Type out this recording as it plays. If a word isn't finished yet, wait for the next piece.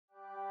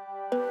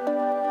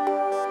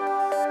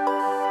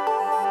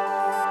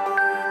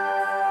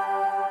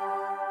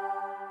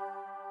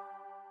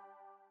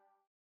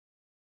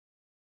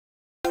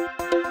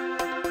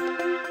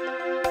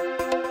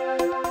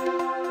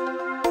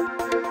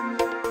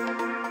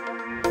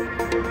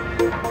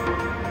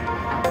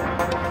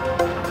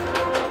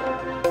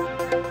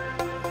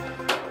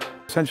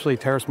Essentially,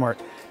 Terrasmart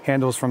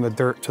handles from the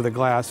dirt to the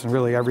glass and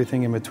really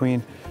everything in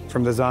between,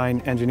 from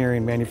design,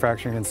 engineering,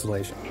 manufacturing, and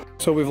installation.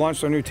 So we've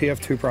launched our new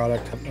TF2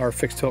 product, our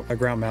fixed tilt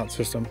ground mount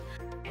system.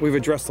 We've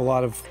addressed a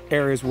lot of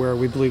areas where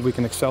we believe we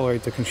can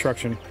accelerate the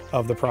construction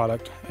of the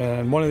product.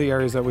 And one of the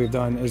areas that we've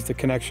done is the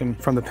connection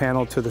from the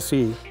panel to the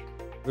seat.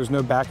 There's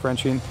no back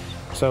wrenching,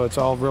 so it's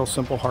all real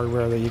simple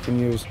hardware that you can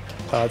use.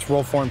 It's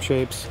roll form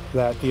shapes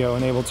that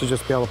enable to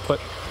just be able to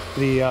put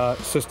the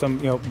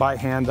system by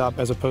hand up,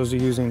 as opposed to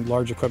using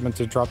large equipment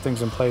to drop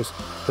things in place.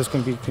 This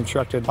can be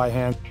constructed by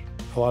hand.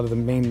 A lot of the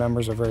main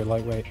members are very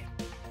lightweight.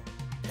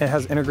 It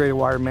has integrated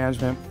wire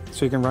management,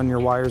 so you can run your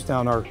wires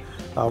down our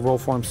roll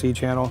form C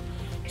channel.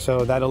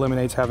 So that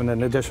eliminates having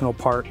an additional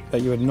part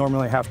that you would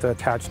normally have to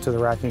attach to the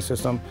racking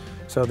system.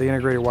 So the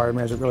integrated wire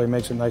management really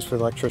makes it nice for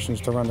the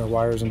electricians to run their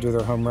wires and do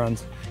their home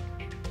runs.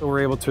 So we're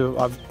able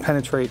to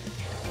penetrate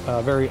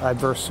very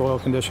adverse soil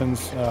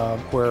conditions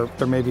where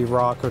there may be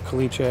rock or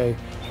caliche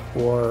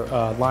or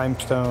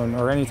limestone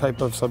or any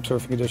type of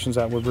subsurface conditions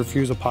that would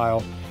refuse a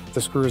pile.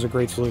 The screw is a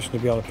great solution to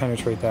be able to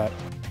penetrate that.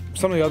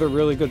 Some of the other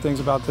really good things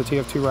about the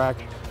TF2 rack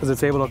is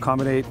it's able to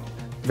accommodate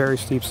very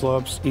steep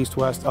slopes,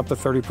 east-west, up to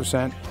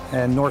 30%,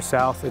 and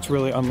north-south. It's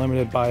really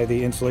unlimited by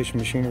the installation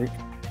machinery.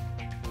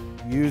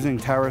 Using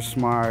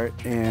Terrasmart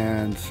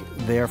and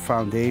their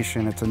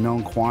foundation, it's a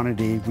known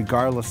quantity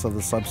regardless of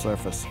the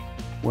subsurface.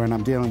 When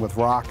I'm dealing with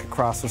rock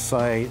across the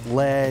site,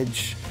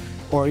 ledge,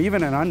 or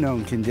even an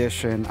unknown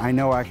condition, I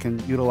know I can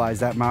utilize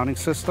that mounting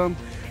system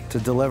to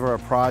deliver a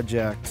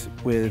project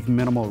with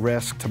minimal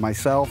risk to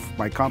myself,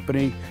 my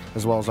company,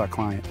 as well as our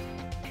client.